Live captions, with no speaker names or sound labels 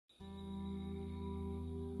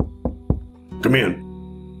Come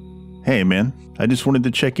in. Hey, man. I just wanted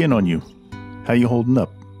to check in on you. How you holding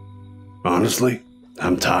up? Honestly,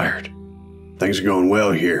 I'm tired. Things are going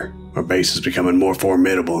well here. Our base is becoming more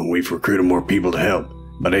formidable and we've recruited more people to help.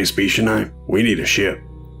 But Ace and I, we need a ship.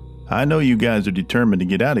 I know you guys are determined to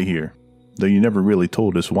get out of here, though you never really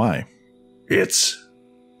told us why. It's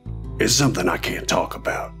something I can't talk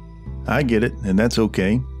about. I get it, and that's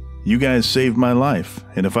okay. You guys saved my life,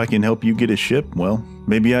 and if I can help you get a ship, well,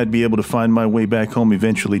 maybe I'd be able to find my way back home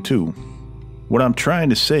eventually too. What I'm trying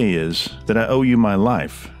to say is that I owe you my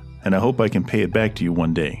life, and I hope I can pay it back to you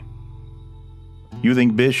one day. You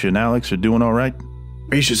think Bish and Alex are doing all right?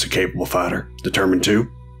 Bish is a capable fighter, determined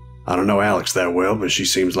too. I don't know Alex that well, but she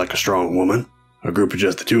seems like a strong woman. A group of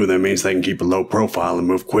just the two of them means they can keep a low profile and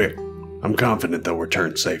move quick. I'm confident they'll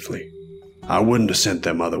return safely. I wouldn't have sent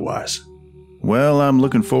them otherwise. Well, I'm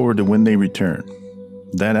looking forward to when they return.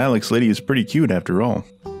 That Alex lady is pretty cute after all.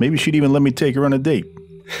 Maybe she'd even let me take her on a date.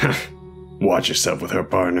 Watch yourself with her,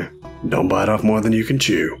 partner. Don't bite off more than you can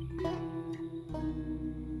chew.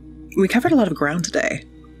 We covered a lot of ground today.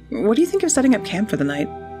 What do you think of setting up camp for the night?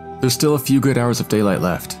 There's still a few good hours of daylight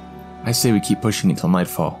left. I say we keep pushing until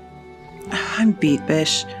nightfall. I'm beat,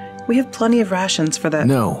 Bish. We have plenty of rations for the—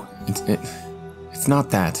 No, it's not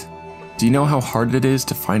that. Do you know how hard it is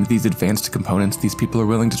to find these advanced components these people are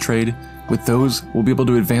willing to trade? With those, we'll be able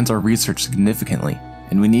to advance our research significantly,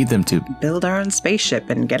 and we need them to build our own spaceship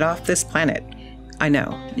and get off this planet. I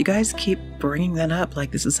know, you guys keep bringing that up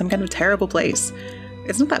like this is some kind of terrible place.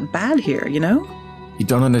 It's not that bad here, you know? You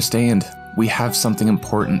don't understand. We have something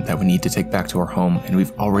important that we need to take back to our home, and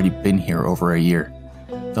we've already been here over a year.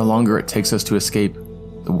 The longer it takes us to escape,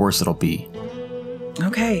 the worse it'll be.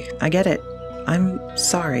 Okay, I get it. I'm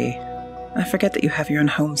sorry. I forget that you have your own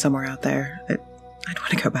home somewhere out there. I'd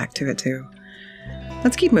want to go back to it too.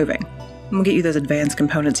 Let's keep moving. We'll get you those advanced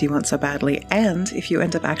components you want so badly, and if you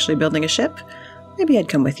end up actually building a ship, maybe I'd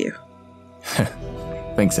come with you.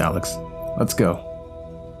 Thanks, Alex. Let's go.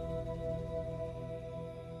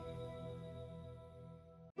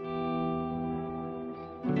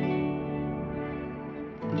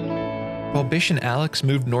 While Bish and Alex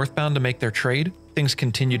moved northbound to make their trade, things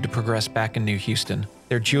continued to progress back in New Houston.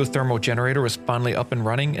 Their geothermal generator was finally up and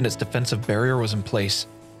running and its defensive barrier was in place.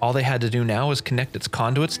 All they had to do now was connect its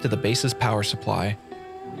conduits to the base's power supply.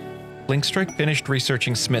 Blinkstrike finished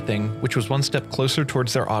researching smithing, which was one step closer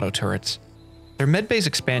towards their auto turrets. Their medbay's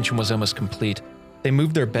expansion was almost complete. They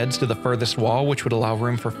moved their beds to the furthest wall, which would allow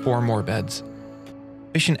room for 4 more beds.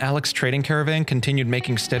 Bish and Alex's trading caravan continued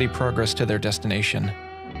making steady progress to their destination.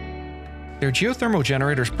 Their geothermal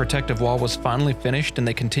generator's protective wall was finally finished and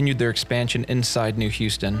they continued their expansion inside New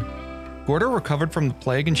Houston. Gorda recovered from the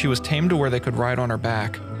plague and she was tamed to where they could ride on her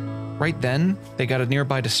back. Right then, they got a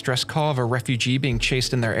nearby distress call of a refugee being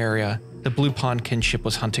chased in their area. The Blue Pond kinship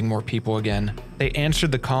was hunting more people again. They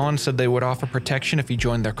answered the call and said they would offer protection if he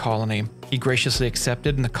joined their colony. He graciously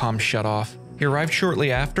accepted and the comms shut off. He arrived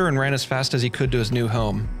shortly after and ran as fast as he could to his new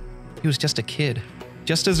home. He was just a kid.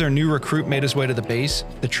 Just as their new recruit made his way to the base,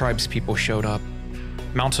 the tribespeople showed up.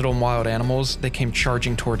 Mounted on wild animals, they came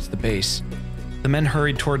charging towards the base. The men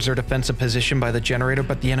hurried towards their defensive position by the generator,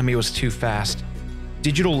 but the enemy was too fast.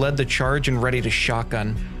 Digital led the charge and readied his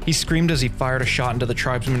shotgun. He screamed as he fired a shot into the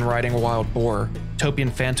tribesman riding a wild boar. Topi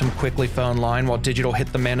and Phantom quickly fell in line while Digital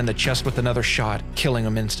hit the man in the chest with another shot, killing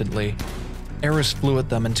him instantly. Arrows flew at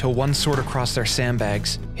them until one soared across their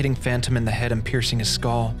sandbags, hitting Phantom in the head and piercing his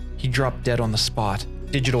skull. He dropped dead on the spot.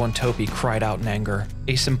 Digital and Topi cried out in anger.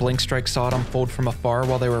 Ace and Blinkstrike saw it unfold from afar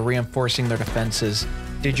while they were reinforcing their defenses.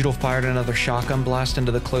 Digital fired another shotgun blast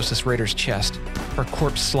into the closest raider's chest. Her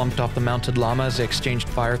corpse slumped off the mounted llama as they exchanged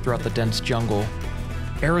fire throughout the dense jungle.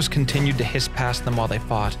 Arrows continued to hiss past them while they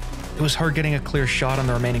fought. It was hard getting a clear shot on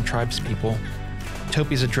the remaining tribespeople.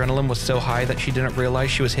 Topi's adrenaline was so high that she didn't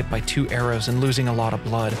realize she was hit by 2 arrows and losing a lot of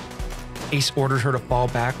blood. Ace ordered her to fall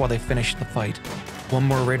back while they finished the fight. One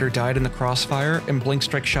more raider died in the crossfire, and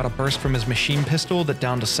Blinkstrike shot a burst from his machine pistol that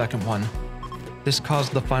downed a second one. This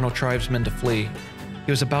caused the final tribesman to flee.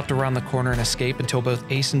 He was about to round the corner and escape until both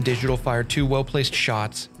Ace and Digital fired 2 well-placed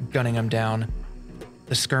shots, gunning him down.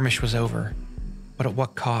 The skirmish was over, but at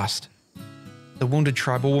what cost? The wounded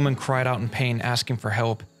tribal woman cried out in pain, asking for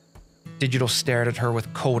help. Digital stared at her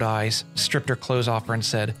with cold eyes, stripped her clothes off her and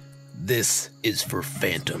said, "This is for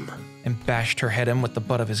Phantom," and bashed her head in with the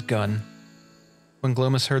butt of his gun. When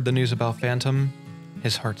Glomus heard the news about Phantom,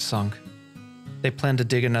 his heart sunk. They planned to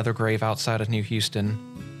dig another grave outside of New Houston.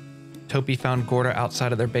 Topi found Gorda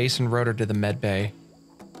outside of their base and rode her to the med bay.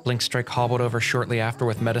 Blinkstrike hobbled over shortly after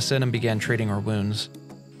with medicine and began treating her wounds.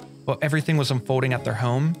 While everything was unfolding at their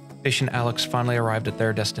home, Bish and Alex finally arrived at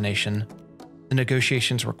their destination. The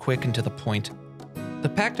negotiations were quick and to the point. The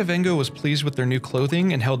Pact of Engo was pleased with their new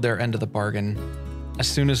clothing and held their end of the bargain. As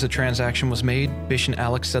soon as the transaction was made, Bish and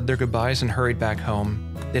Alex said their goodbyes and hurried back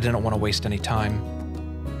home. They didn't want to waste any time.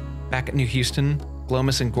 Back at New Houston,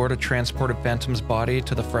 Glomus and Gorda transported Phantom's body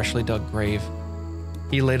to the freshly dug grave.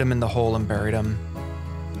 He laid him in the hole and buried him.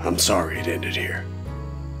 I'm sorry it ended here.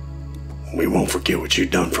 We won't forget what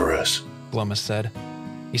you've done for us, Glomus said.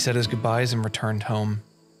 He said his goodbyes and returned home.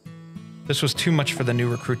 This was too much for the new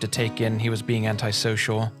recruit to take in. He was being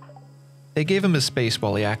antisocial. They gave him his space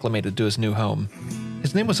while he acclimated to his new home.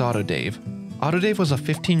 His name was AutoDave. AutoDave was a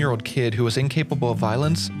 15-year-old kid who was incapable of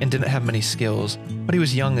violence and didn't have many skills, but he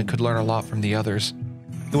was young and could learn a lot from the others.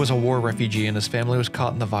 He was a war refugee and his family was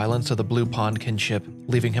caught in the violence of the Blue Pond kinship,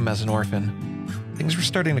 leaving him as an orphan. Things were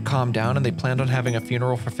starting to calm down and they planned on having a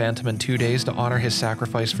funeral for Phantom in 2 days to honor his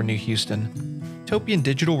sacrifice for New Houston. Topi and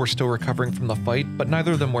Digital were still recovering from the fight, but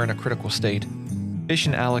neither of them were in a critical state. Bish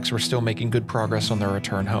and Alex were still making good progress on their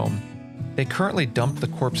return home. They currently dumped the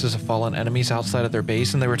corpses of fallen enemies outside of their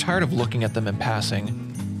base and they were tired of looking at them in passing.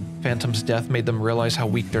 Phantom's death made them realize how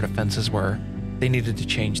weak their defenses were. They needed to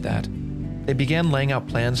change that. They began laying out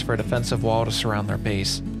plans for a defensive wall to surround their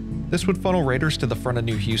base. This would funnel raiders to the front of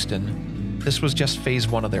New Houston. This was just phase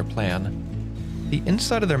 1 of their plan. The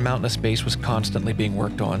inside of their mountainous base was constantly being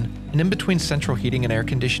worked on, and in between central heating and air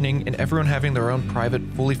conditioning and everyone having their own private,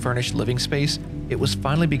 fully furnished living space, it was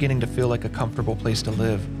finally beginning to feel like a comfortable place to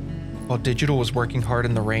live. While Digital was working hard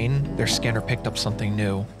in the rain, their scanner picked up something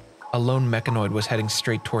new. A lone mechanoid was heading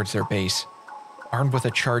straight towards their base. Armed with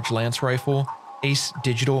a charged lance rifle, Ace,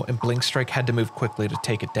 Digital, and Blinkstrike had to move quickly to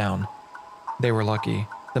take it down. They were lucky.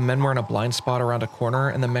 The men were in a blind spot around a corner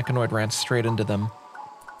and the mechanoid ran straight into them.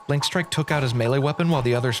 Blinkstrike took out his melee weapon while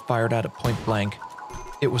the others fired at it point blank.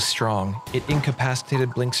 It was strong. It incapacitated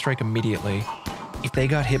Blinkstrike immediately. If they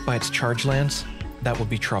got hit by its charge lance, that would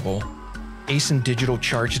be trouble. Ace and Digital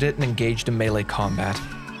charged it and engaged in melee combat.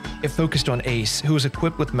 It focused on Ace, who was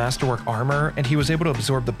equipped with masterwork armor, and he was able to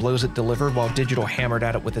absorb the blows it delivered while Digital hammered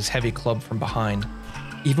at it with his heavy club from behind.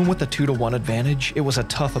 Even with a 2-to-1 advantage, it was a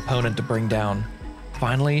tough opponent to bring down.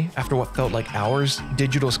 Finally, after what felt like hours,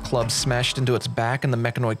 Digital's club smashed into its back and the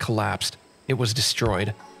mechanoid collapsed. It was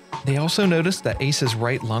destroyed. They also noticed that Ace's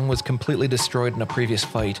right lung was completely destroyed in a previous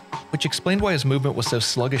fight, which explained why his movement was so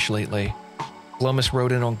sluggish lately. Glomus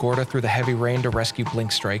rode in on Gorda through the heavy rain to rescue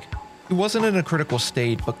Blinkstrike. He wasn't in a critical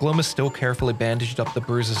state, but Glomus still carefully bandaged up the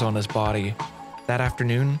bruises on his body. That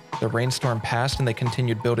afternoon, the rainstorm passed and they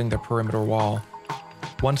continued building their perimeter wall.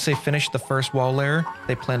 Once they finished the first wall layer,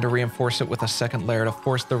 they planned to reinforce it with a second layer to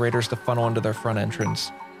force the raiders to funnel into their front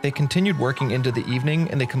entrance. They continued working into the evening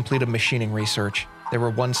and they completed machining research. They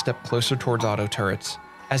were one step closer towards auto turrets.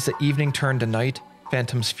 As the evening turned to night,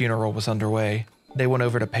 Phantom's funeral was underway. They went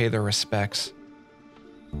over to pay their respects.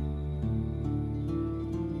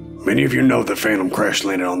 Many of you know that Phantom crash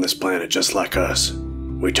landed on this planet just like us.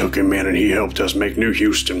 We took him in and he helped us make New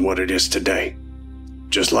Houston what it is today.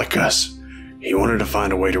 Just like us, he wanted to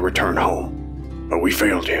find a way to return home, but we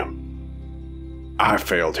failed him. I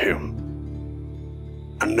failed him.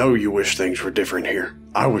 I know you wish things were different here.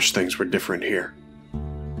 I wish things were different here.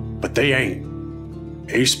 But they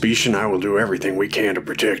ain't. Ace, Bish, and I will do everything we can to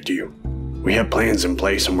protect you. We have plans in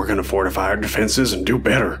place and we're going to fortify our defenses and do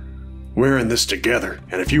better. We're in this together,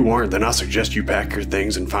 and if you aren't, then I suggest you pack your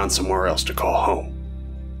things and find somewhere else to call home.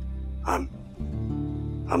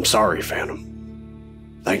 I'm sorry, Phantom.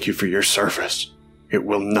 Thank you for your service. It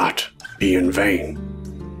will not be in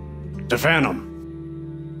vain. To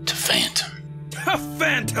Phantom. To Phantom. A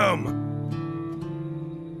Phantom!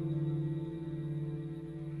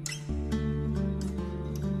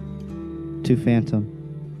 To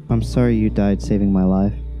Phantom. I'm sorry you died saving my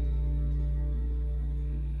life.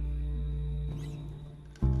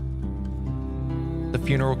 The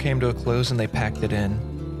funeral came to a close and they packed it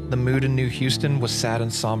in. The mood in New Houston was sad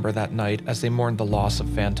and somber that night as they mourned the loss of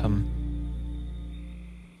Phantom.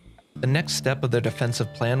 The next step of their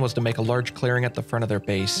defensive plan was to make a large clearing at the front of their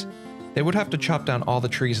base. They would have to chop down all the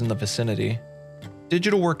trees in the vicinity.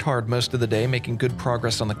 Digital worked hard most of the day, making good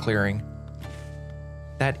progress on the clearing.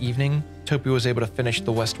 That evening, Topi was able to finish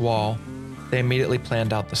the west wall. They immediately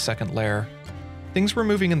planned out the second layer. Things were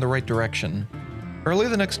moving in the right direction. Early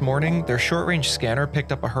the next morning, their short-range scanner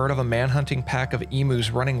picked up a herd of a manhunting pack of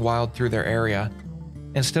emus running wild through their area.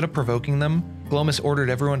 Instead of provoking them, Glomus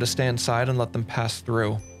ordered everyone to stay inside and let them pass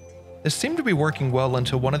through. This seemed to be working well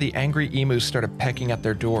until one of the angry emus started pecking at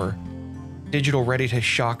their door. Digital readied his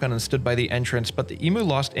shotgun and stood by the entrance, but the emu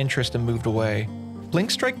lost interest and moved away.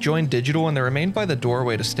 Blinkstrike joined Digital and they remained by the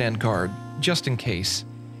doorway to stand guard, just in case.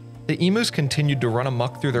 The emus continued to run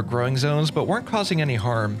amok through their growing zones, but weren't causing any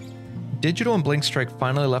harm. Digital and Blinkstrike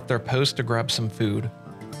finally left their post to grab some food.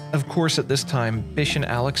 Of course, at this time, Bish and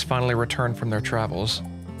Alex finally returned from their travels.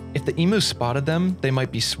 If the emus spotted them, they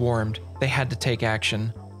might be swarmed. They had to take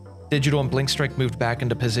action. Digital and Blinkstrike moved back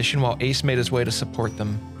into position while Ace made his way to support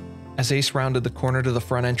them. As Ace rounded the corner to the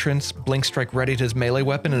front entrance, Blinkstrike readied his melee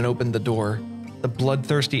weapon and opened the door. The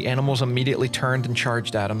bloodthirsty animals immediately turned and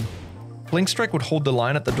charged at him. Blinkstrike would hold the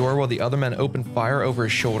line at the door while the other men opened fire over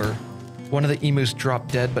his shoulder. One of the emus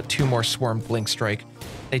dropped dead, but 2 more swarmed Blinkstrike.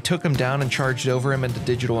 They took him down and charged over him into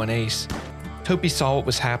Digital and Ace. Topi saw what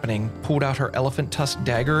was happening, pulled out her elephant tusk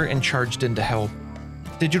dagger, and charged in to help.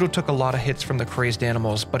 Digital took a lot of hits from the crazed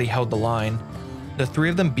animals, but he held the line. The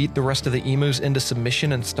 3 of them beat the rest of the emus into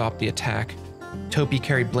submission and stopped the attack. Topi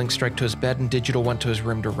carried Blinkstrike to his bed and Digital went to his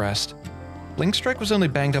room to rest. Blinkstrike was only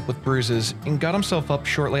banged up with bruises and got himself up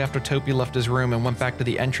shortly after Topi left his room and went back to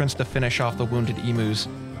the entrance to finish off the wounded emus.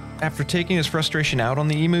 After taking his frustration out on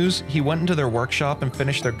the emus, he went into their workshop and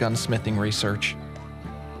finished their gunsmithing research.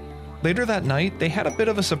 Later that night, they had a bit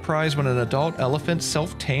of a surprise when an adult elephant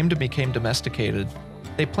self-tamed and became domesticated.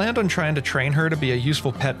 They planned on trying to train her to be a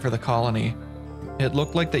useful pet for the colony. It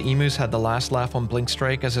looked like the emus had the last laugh on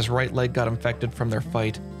Blinkstrike as his right leg got infected from their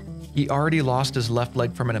fight. He already lost his left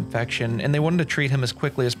leg from an infection, and they wanted to treat him as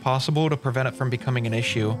quickly as possible to prevent it from becoming an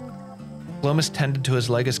issue. Glomus tended to his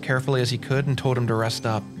leg as carefully as he could and told him to rest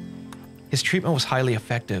up. His treatment was highly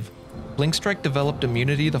effective. Blinkstrike developed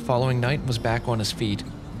immunity the following night and was back on his feet.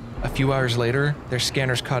 A few hours later, their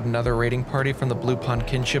scanners caught another raiding party from the Blue Pond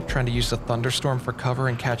kinship trying to use the thunderstorm for cover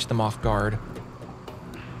and catch them off guard.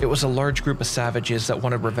 It was a large group of savages that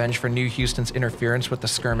wanted revenge for New Houston's interference with the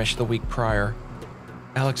skirmish the week prior.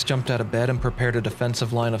 Alex jumped out of bed and prepared a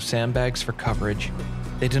defensive line of sandbags for coverage.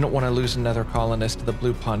 They didn't want to lose another colonist to the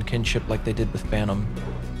Blue Pond kinship like they did with Phantom.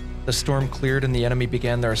 The storm cleared and the enemy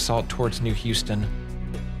began their assault towards New Houston.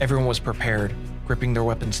 Everyone was prepared, gripping their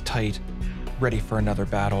weapons tight, ready for another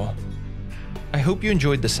battle. I hope you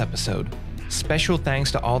enjoyed this episode. Special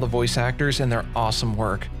thanks to all the voice actors and their awesome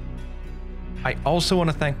work. I also want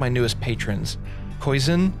to thank my newest patrons,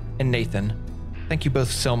 Koizun and Nathan. Thank you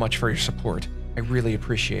both so much for your support. I really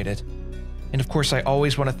appreciate it. And of course, I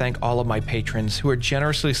always want to thank all of my patrons who are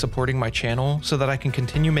generously supporting my channel so that I can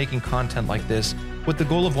continue making content like this, with the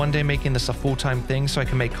goal of one day making this a full-time thing so I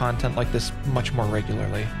can make content like this much more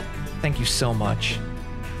regularly. Thank you so much.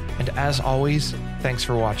 And as always, thanks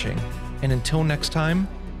for watching. And until next time,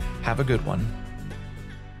 have a good one.